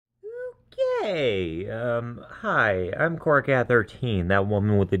Hey, hi, I'm Corkat13, that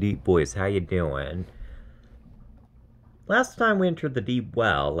woman with the deep voice. How you doing? Last time we entered the deep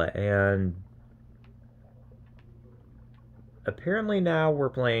well, and apparently now we're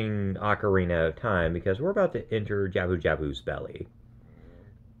playing Ocarina of Time because we're about to enter Jabu Jabu's belly.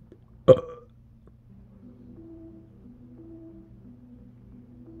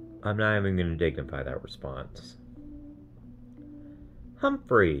 I'm not even going to dignify that response.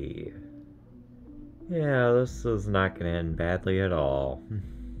 Humphrey. Yeah, this is not going to end badly at all.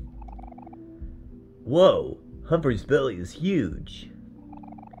 Whoa, Humphrey's belly is huge.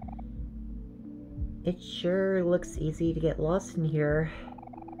 It sure looks easy to get lost in here.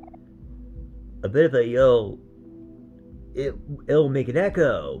 A bit of a yell. It'll make an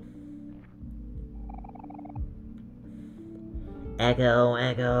echo. Echo,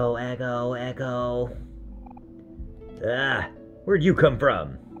 echo, echo, echo. Ah, where'd you come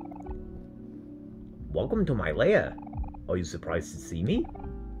from? Welcome to my lair. Are you surprised to see me?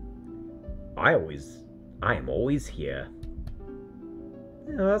 I am always here.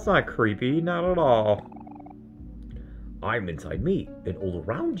 Yeah, that's not creepy, not at all. I'm inside me and all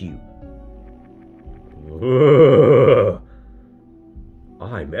around you. Ugh.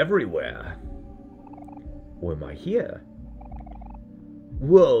 I'm everywhere. Or am I here?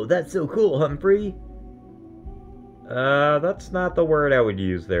 Whoa, that's so cool, Humphrey. That's not the word I would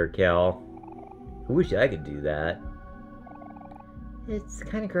use there, Cal. I wish I could do that. It's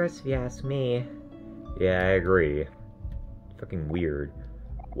kind of gross if you ask me. Yeah, I agree. Fucking weird.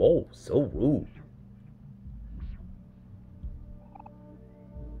 Whoa, so rude.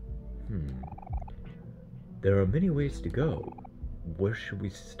 There are many ways to go. Where should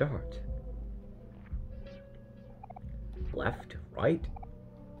we start? Left, right,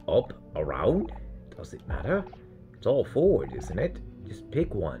 up, around? Does it matter? It's all forward, isn't it? Just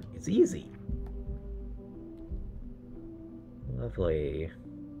pick one. It's easy. Lovely.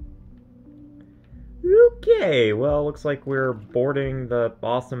 Okay, well, looks like we're boarding the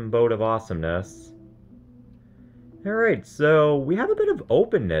awesome boat of awesomeness. Alright, so we have a bit of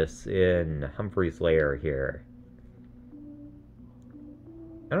openness in Humphrey's lair here.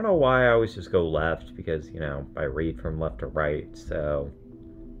 I don't know why I always just go left, because, you know, I read from left to right, so...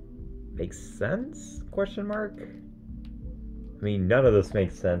 Makes sense? Question mark? I mean, none of this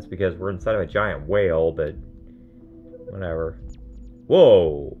makes sense because we're inside of a giant whale, but... Whatever.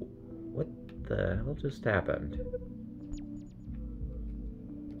 Whoa! What the hell just happened?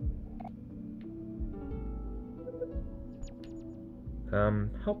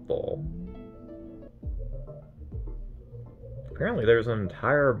 Helpful. Apparently there's an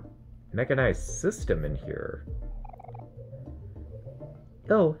entire mechanized system in here.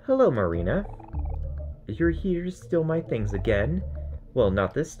 Oh, hello, Marina. You're here to steal my things again? Well,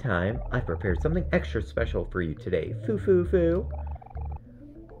 not this time. I've prepared something extra special for you today. Foo foo foo.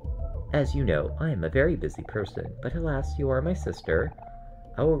 As you know, I am a very busy person, but alas, you are my sister.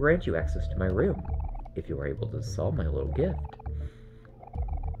 I will grant you access to my room, if you are able to solve my little gift.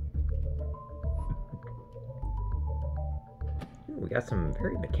 Ooh, we got some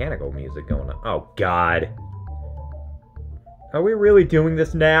very mechanical music going on. Oh, God. Are we really doing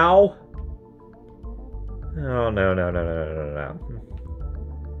this now? Oh, no, no, no, no, no, no, no.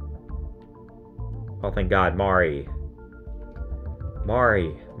 Oh, thank God, Mari.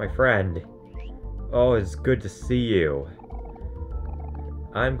 Mari, my friend. Oh, it's good to see you.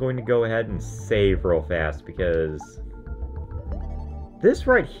 I'm going to go ahead and save real fast because this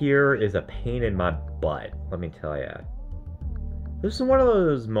right here is a pain in my butt, let me tell you. This is one of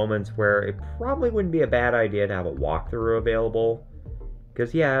those moments where it probably wouldn't be a bad idea to have a walkthrough available,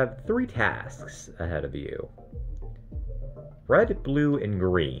 because you have 3 tasks ahead of you. Red, blue, and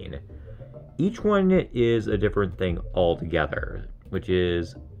green. Each one is a different thing altogether, which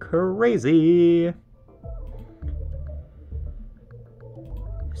is crazy.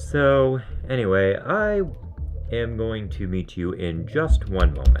 So, anyway, I am going to meet you in just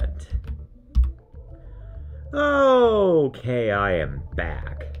one moment. Okay, I am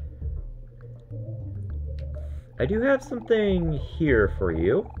back. I do have something here for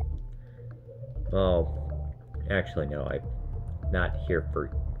you. Well, actually, no, I'm not here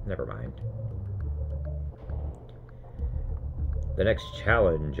for... Never mind. The next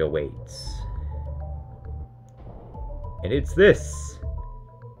challenge awaits. And it's this!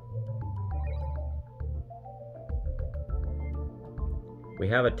 We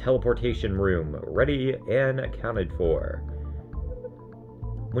have a teleportation room, ready and accounted for.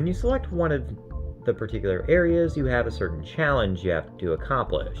 When you select one of the particular areas, you have a certain challenge you have to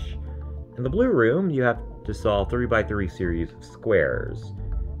accomplish. In the blue room, you have to solve 3x3 series of squares.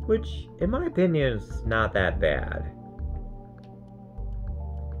 which, in my opinion, is not that bad.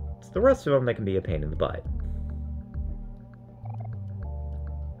 It's the rest of them that can be a pain in the butt.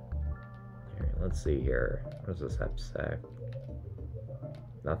 Alright, let's see here. What does this have to say?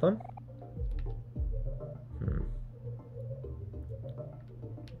 Nothing?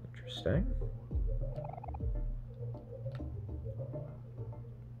 Interesting.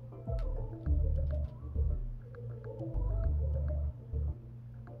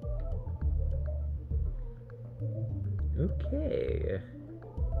 Okay.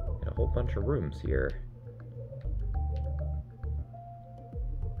 Got a whole bunch of rooms here.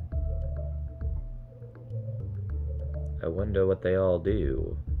 I wonder what they all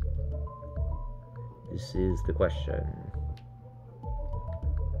do. This is the question.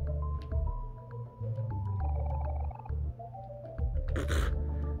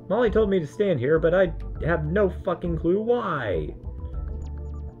 Molly told me to stand here, but I have no fucking clue why.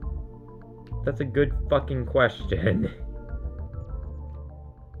 That's a good fucking question.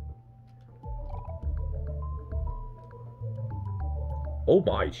 Oh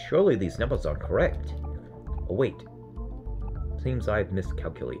my, surely these numbers aren't correct. Oh wait. Seems I've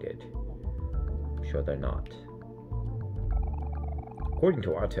miscalculated. I'm sure they're not. According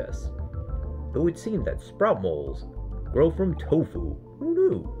to our tests, it would seem that sprout moles grow from tofu. Who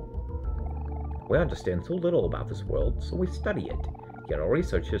knew? We understand so little about this world, so we study it. Yet our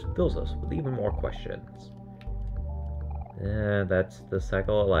research just fills us with even more questions. That's the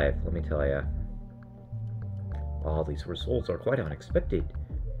cycle of life, let me tell you. All these results are quite unexpected.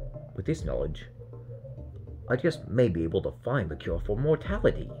 With this knowledge, I just may be able to find the cure for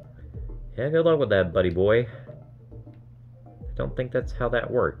mortality. Yeah, good luck with that, buddy boy. I don't think that's how that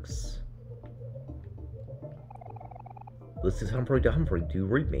works. This is Humphrey to Humphrey. Do you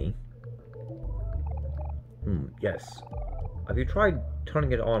read me? Yes. Have you tried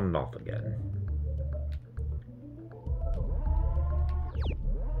turning it on and off again?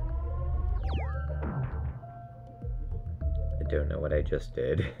 I don't know what I just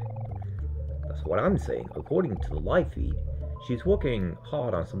did. That's what I'm saying. According to the live feed, she's working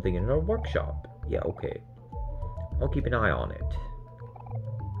hard on something in her workshop. Yeah, okay. I'll keep an eye on it.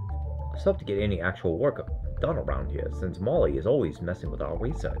 I still have to get any actual work done around here, since Molly is always messing with our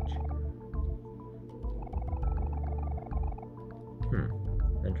research.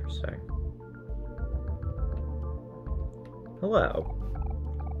 Interesting. Hello.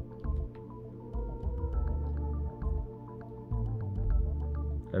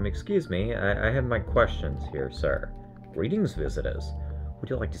 Excuse me, I have my questions here, sir. Greetings, visitors. Would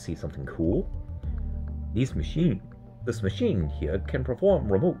you like to see something cool? This machine here can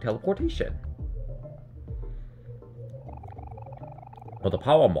perform remote teleportation. With the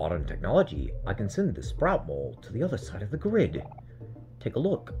power of modern technology, I can send this sprout mole to the other side of the grid. Take a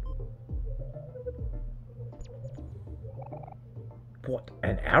look. What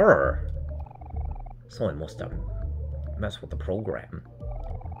an error! Someone must have messed with the program.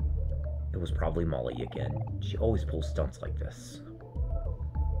 It was probably Molly again. She always pulls stunts like this.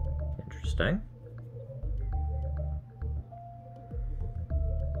 Interesting.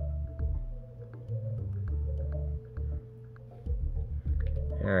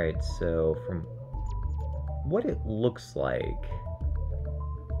 Alright, so from what it looks like...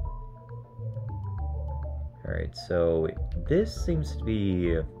 Alright, so this seems to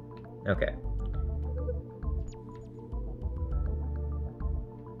be... Okay.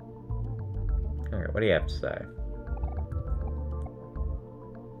 Alright, what do you have to say?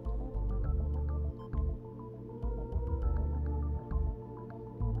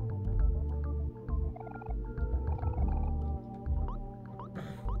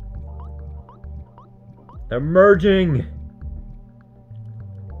 They're merging!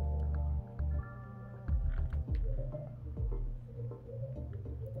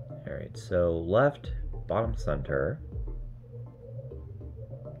 Alright, so left, bottom center.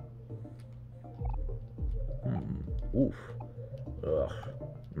 Oof. Ugh.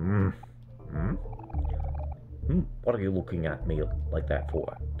 What are you looking at me like that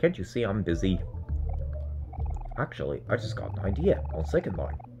for? Can't you see I'm busy? Actually, I just got an idea on second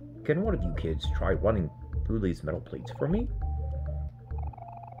line. Can one of you kids try running through these metal plates for me?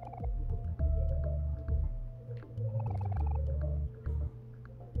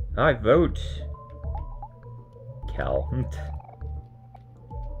 I vote Cal.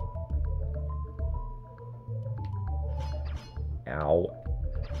 Ow.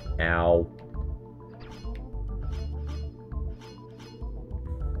 Ow.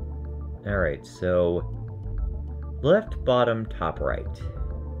 Alright, so left, bottom, top, right.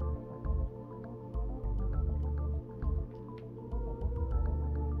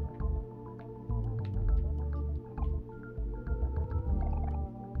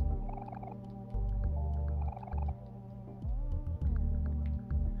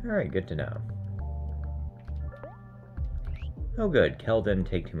 Alright, good to know. Oh good, Kel didn't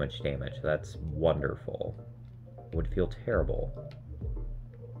take too much damage. That's wonderful. It would feel terrible.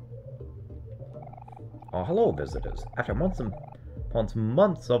 Oh, hello, visitors. After months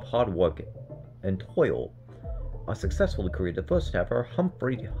of hard work and toil, I successfully created the first ever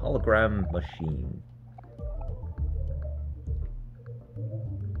Humphrey hologram machine.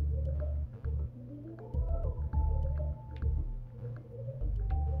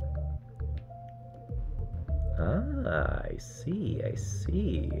 Ah, I see, I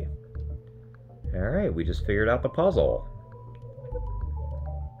see. Alright, we just figured out the puzzle.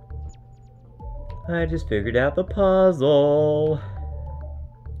 I just figured out the puzzle.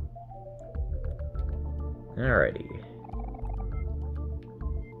 Alrighty.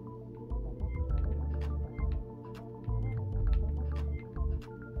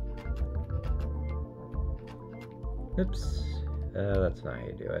 Oops. That's not how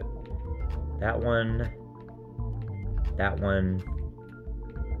you do it. That one. That one.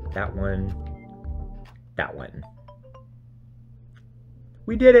 That one. That one.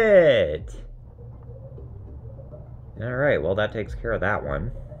 We did it! Alright, well that takes care of that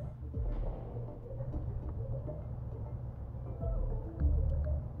one.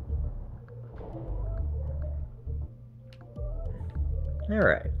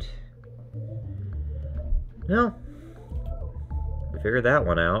 Alright. Well, we figured that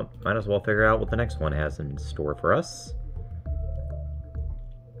one out. Might as well figure out what the next one has in store for us.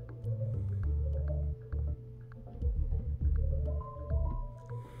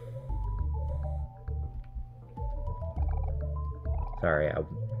 Sorry,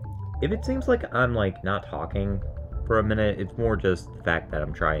 if it seems like I'm, not talking for a minute, it's more just the fact that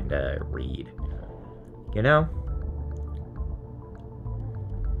I'm trying to read. You know?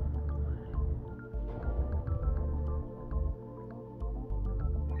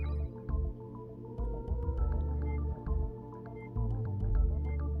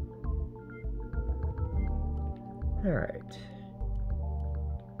 Alright.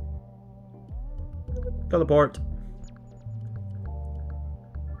 Teleport.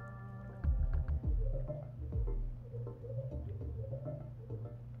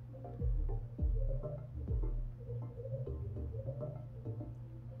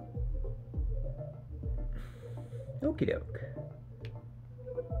 Okie doke.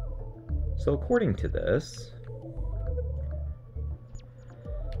 So according to this,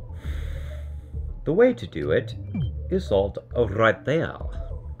 the way to do it is solved right there.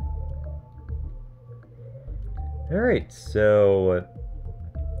 Alright, so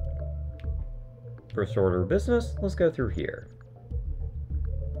first order of business, let's go through here.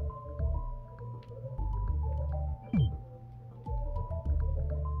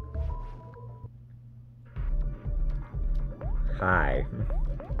 Hi.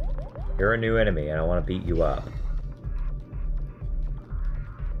 You're a new enemy and I want to beat you up.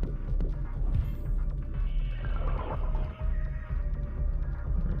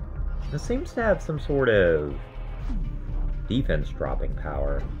 This seems to have some sort of defense dropping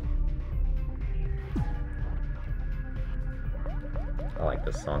power. I like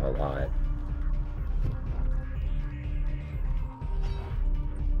this song a lot.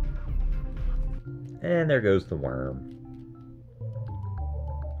 And there goes the worm.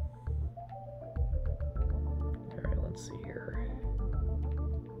 Alright, let's see here.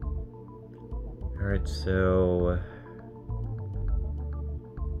 Alright, so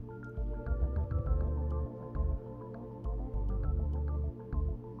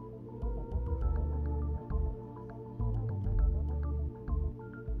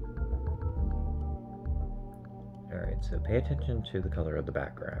so pay attention to the color of the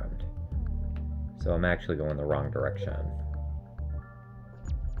background. So I'm actually going the wrong direction.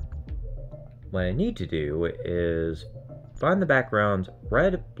 What I need to do is find the background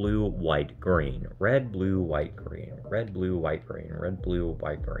red, blue, white, green. Red, blue, white, green. Red, blue, white, green. Red, blue,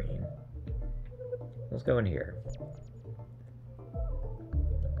 white, green. Let's go in here.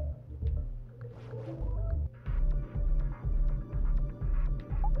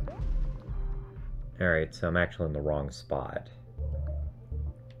 Alright, so I'm actually in the wrong spot.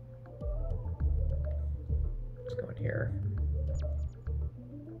 Let's go in here.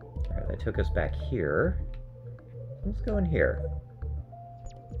 Alright, that took us back here. Let's go in here.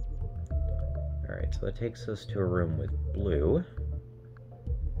 Alright, so that takes us to a room with blue.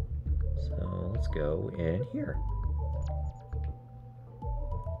 So let's go in here.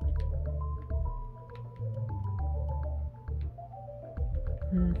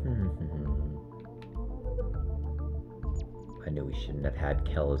 I knew we shouldn't have had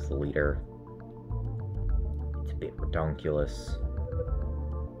Kel as the leader. It's a bit redonkulous.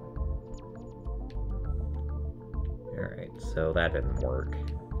 Alright, so that didn't work.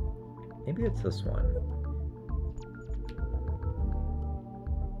 Maybe it's this one.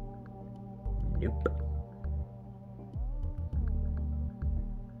 Nope.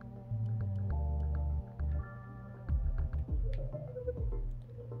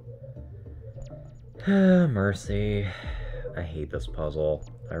 Mercy. I hate this puzzle.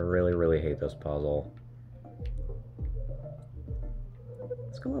 I really, really hate this puzzle.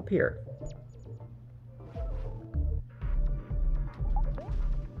 Let's go up here.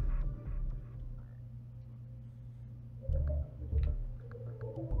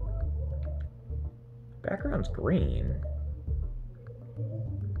 Background's green.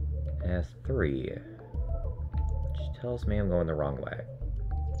 It has 3. Which tells me I'm going the wrong way.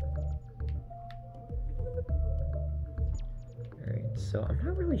 Alright, so I'm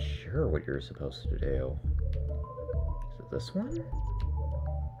not really sure what you're supposed to do. Is it this one?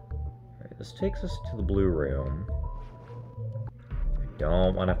 Alright, this takes us to the blue room. I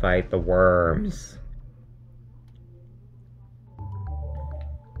don't want to fight the worms.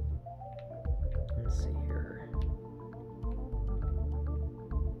 Let's see here.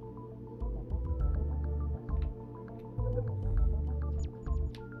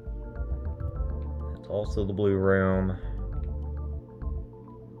 That's also the blue room.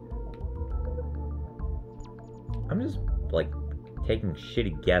 I'm just, like, taking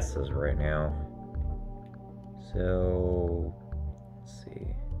shitty guesses right now. So, let's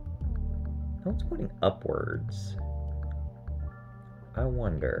see. No, it's pointing upwards. I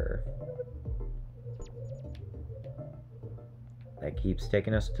wonder. That keeps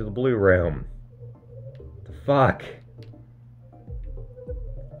taking us to the blue room. The fuck?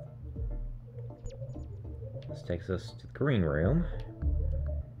 This takes us to the green room.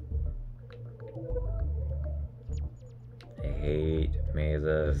 I hate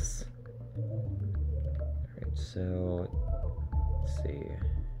mazes. Alright, so let's see.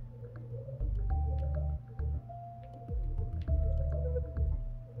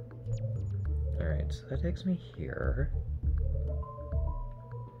 Alright, so that takes me here.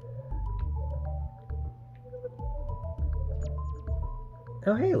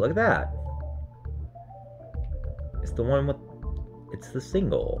 Oh hey, look at that. It's the one with... it's the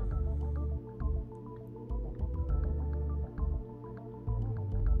single.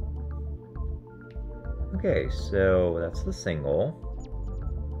 Okay, so that's the single.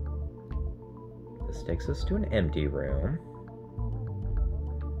 This takes us to an empty room.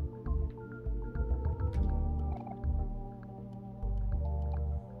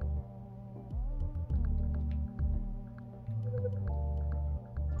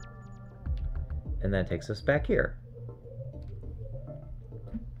 And that takes us back here.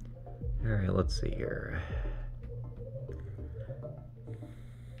 Alright, let's see here.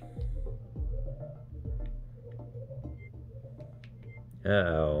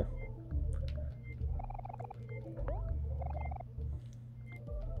 Uh-oh.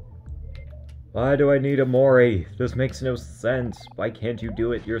 Why do I need Omori? This makes no sense. Why can't you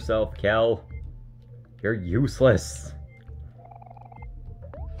do it yourself, Kel? You're useless.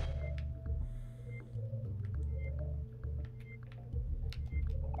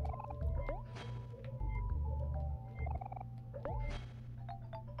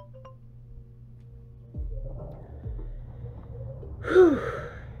 Whew.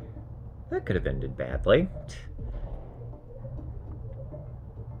 That could have ended badly.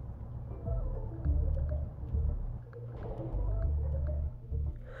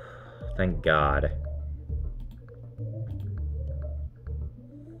 Thank God.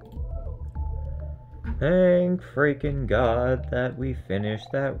 Thank freaking God that we finished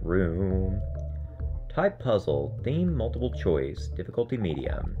that room. Type puzzle, theme multiple choice, difficulty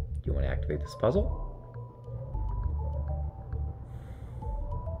medium. Do you want to activate this puzzle?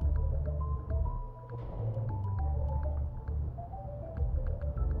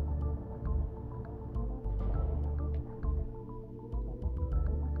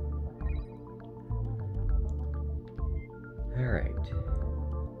 Alright.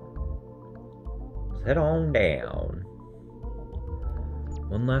 Let's head on down.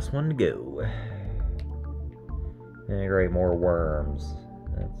 One last one to go. And great, more worms.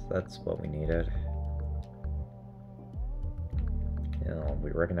 That's what we needed. You know,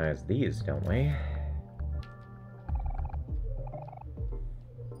 we recognize these, don't we?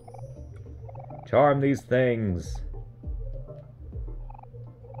 Charm these things.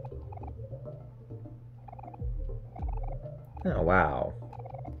 Oh, wow.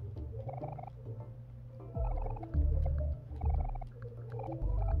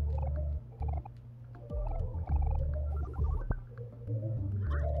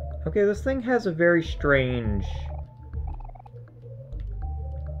 Okay, this thing has a very strange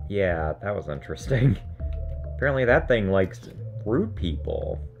Yeah, that was interesting. Apparently that thing likes rude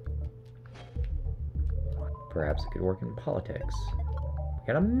people. Perhaps it could work in politics. We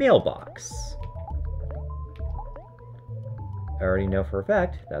got a mailbox. I already know for a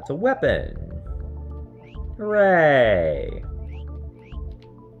fact that's a weapon. Hooray!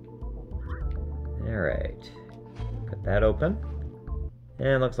 Alright. Cut that open.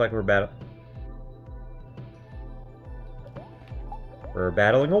 And looks like we're battling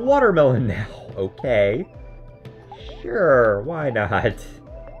a watermelon now. Okay. Sure, why not?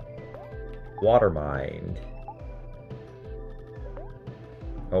 Water mind.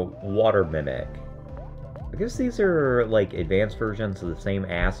 Oh, water mimic. I guess these are like advanced versions of the same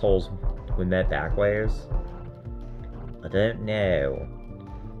assholes we met back ways. I don't know.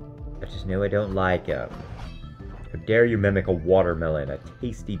 I just know I don't like them. How dare you mimic a watermelon, a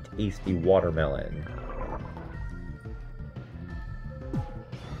tasty, tasty watermelon.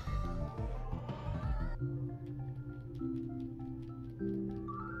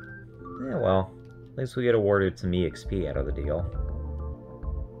 Yeah, well, at least we get awarded some EXP out of the deal.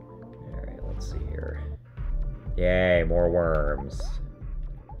 Alright, let's see here. Yay, more worms.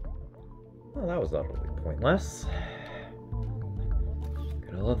 Well, that was utterly pointless.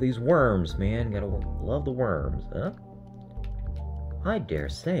 Gotta love these worms, man. Gotta love the worms, huh? I dare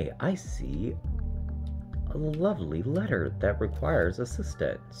say I see a lovely letter that requires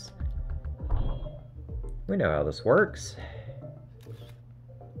assistance. We know how this works.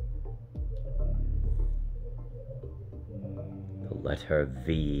 The letter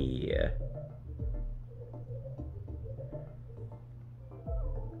V.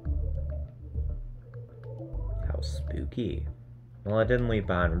 How spooky. Well, it didn't leave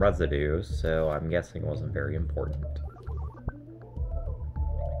behind residue, so I'm guessing it wasn't very important.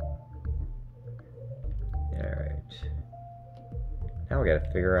 Alright. Now we gotta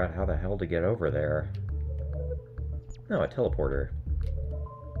figure out how the hell to get over there. Oh, a teleporter.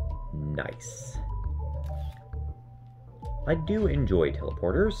 Nice. I do enjoy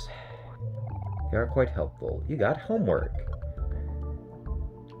teleporters. They are quite helpful. You got homework.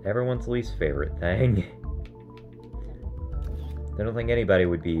 Everyone's least favorite thing. I don't think anybody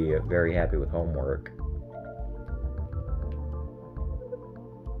would be very happy with homework.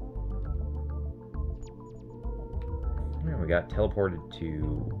 And we got teleported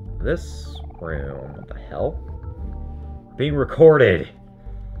to this room. What the hell? Being recorded!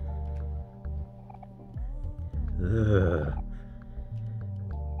 Ugh.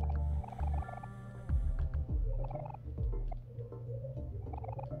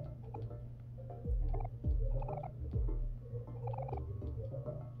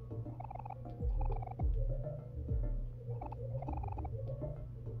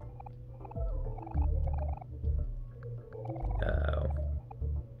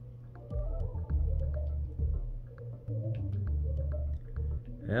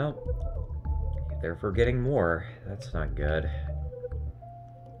 Well, they're forgetting more. That's not good.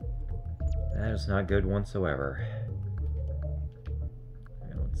 That is not good whatsoever.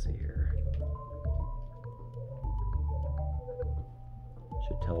 Let's see here.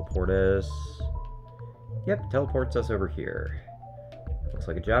 Should teleport us. Yep, teleports us over here. Looks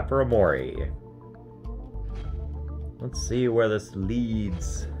like a job for Omori. Let's see where this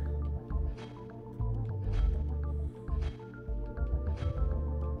leads.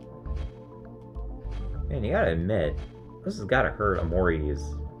 Man, you gotta admit, this has gotta hurt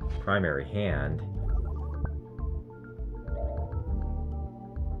Omori's primary hand.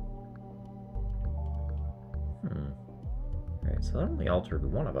 Alright, so that only altered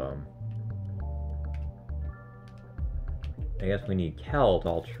one of them. I guess we need Kel to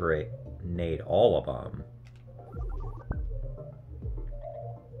alternate all of them.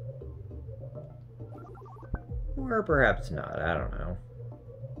 Or perhaps not, I don't know.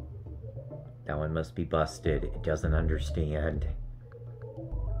 That one must be busted. It doesn't understand.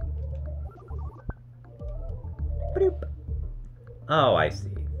 Bloop. Oh, I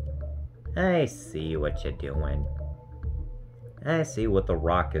see. I see what you're doing. I see what the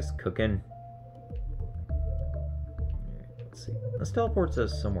rock is cooking. Let's see. This teleports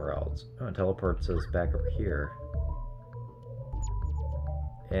us somewhere else. Oh, it teleports us back over here.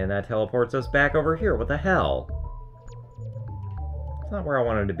 And that teleports us back over here. What the hell? It's not where I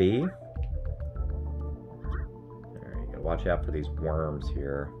wanted to be. Watch out for these worms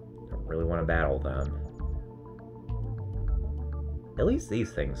here. Don't really want to battle them. At least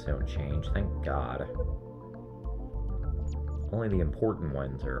these things don't change, thank God. Only the important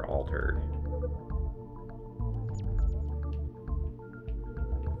ones are altered.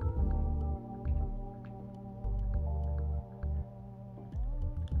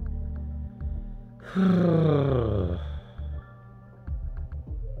 Let's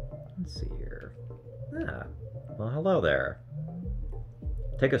see here. Ah, well, hello there.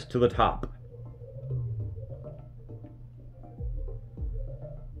 Take us to the top.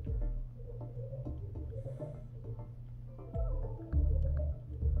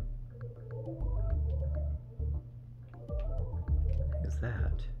 What is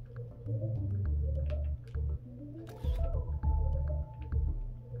that?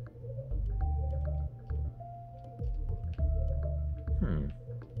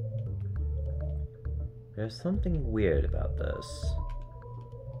 There's something weird about this.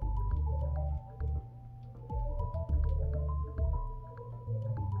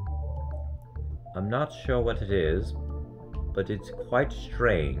 I'm not sure what it is, but it's quite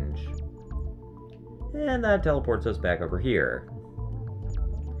strange. And that teleports us back over here.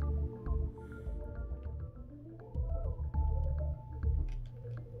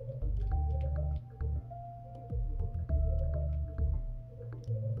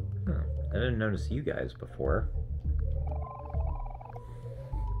 I didn't notice you guys before.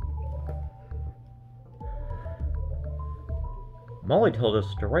 Molly told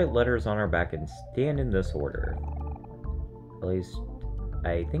us to write letters on our back and stand in this order. At least,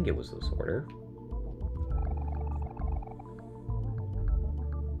 I think it was this order.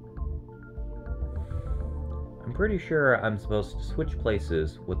 I'm pretty sure I'm supposed to switch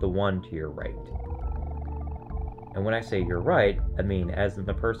places with the one to your right. And when I say you're right, I mean as in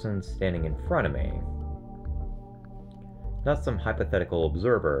the person standing in front of me. Not some hypothetical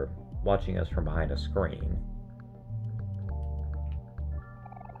observer watching us from behind a screen.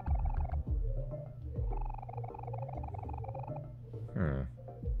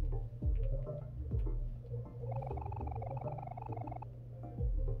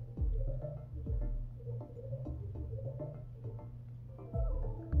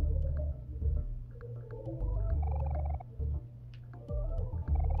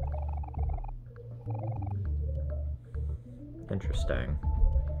 Interesting.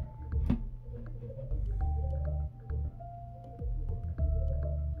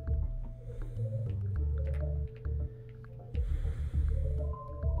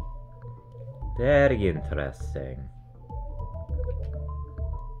 Very interesting.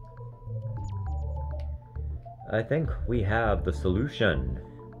 I think we have the solution.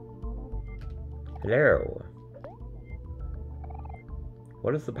 Hello.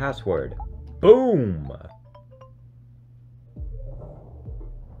 What is the password? Boom!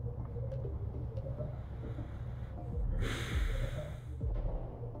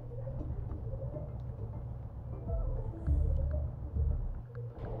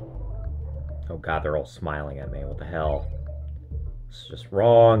 Oh god, they're all smiling at me. What the hell? It's just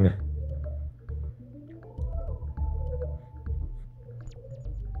wrong.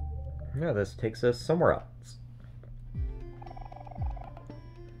 Yeah, this takes us somewhere else.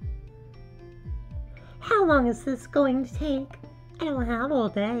 How long is this going to take? I don't have all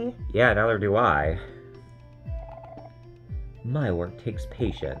day. Yeah, neither do I. My work takes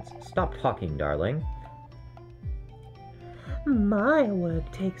patience. Stop talking, darling. My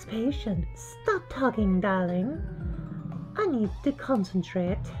work takes patience. Stop talking, darling. I need to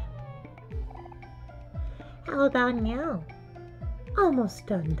concentrate. How about now? Almost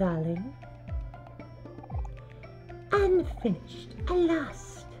done, darling. And finished, at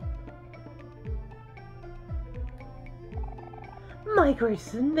last. My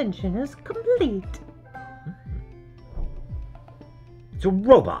greatest invention is complete. It's a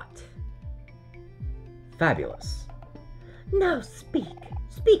robot! Fabulous. Now speak.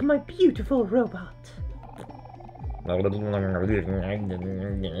 Speak, my beautiful robot.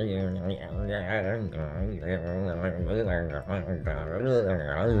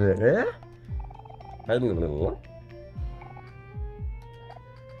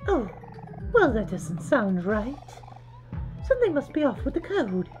 Oh, well, that doesn't sound right. Something must be off with the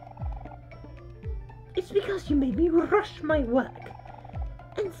code. It's because you made me rush my work.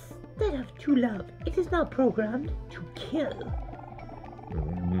 Instead of to love, it is now programmed to kill.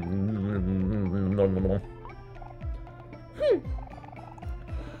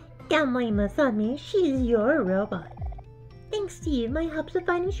 Don't blame us on me, she's your robot. Thanks to you, my hopes of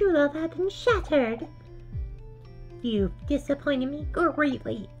finding true love have been shattered. You've disappointed me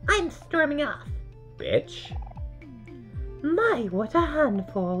greatly. I'm storming off. Bitch. My, what a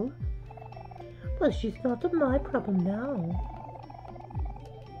handful. Well, she's not my problem now.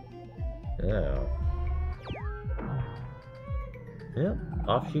 Oh. Yep,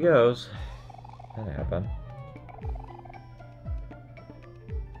 off she goes. That happened.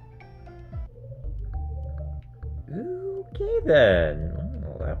 Okay then.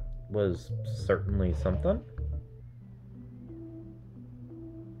 Well, was certainly something.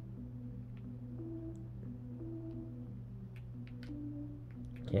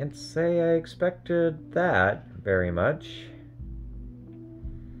 Can't say I expected that very much.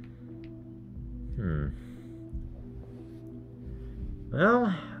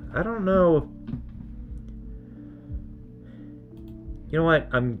 Well, I don't know. You know what?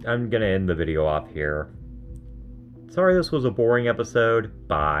 I'm gonna end the video off here. Sorry this was a boring episode.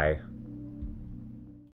 Bye.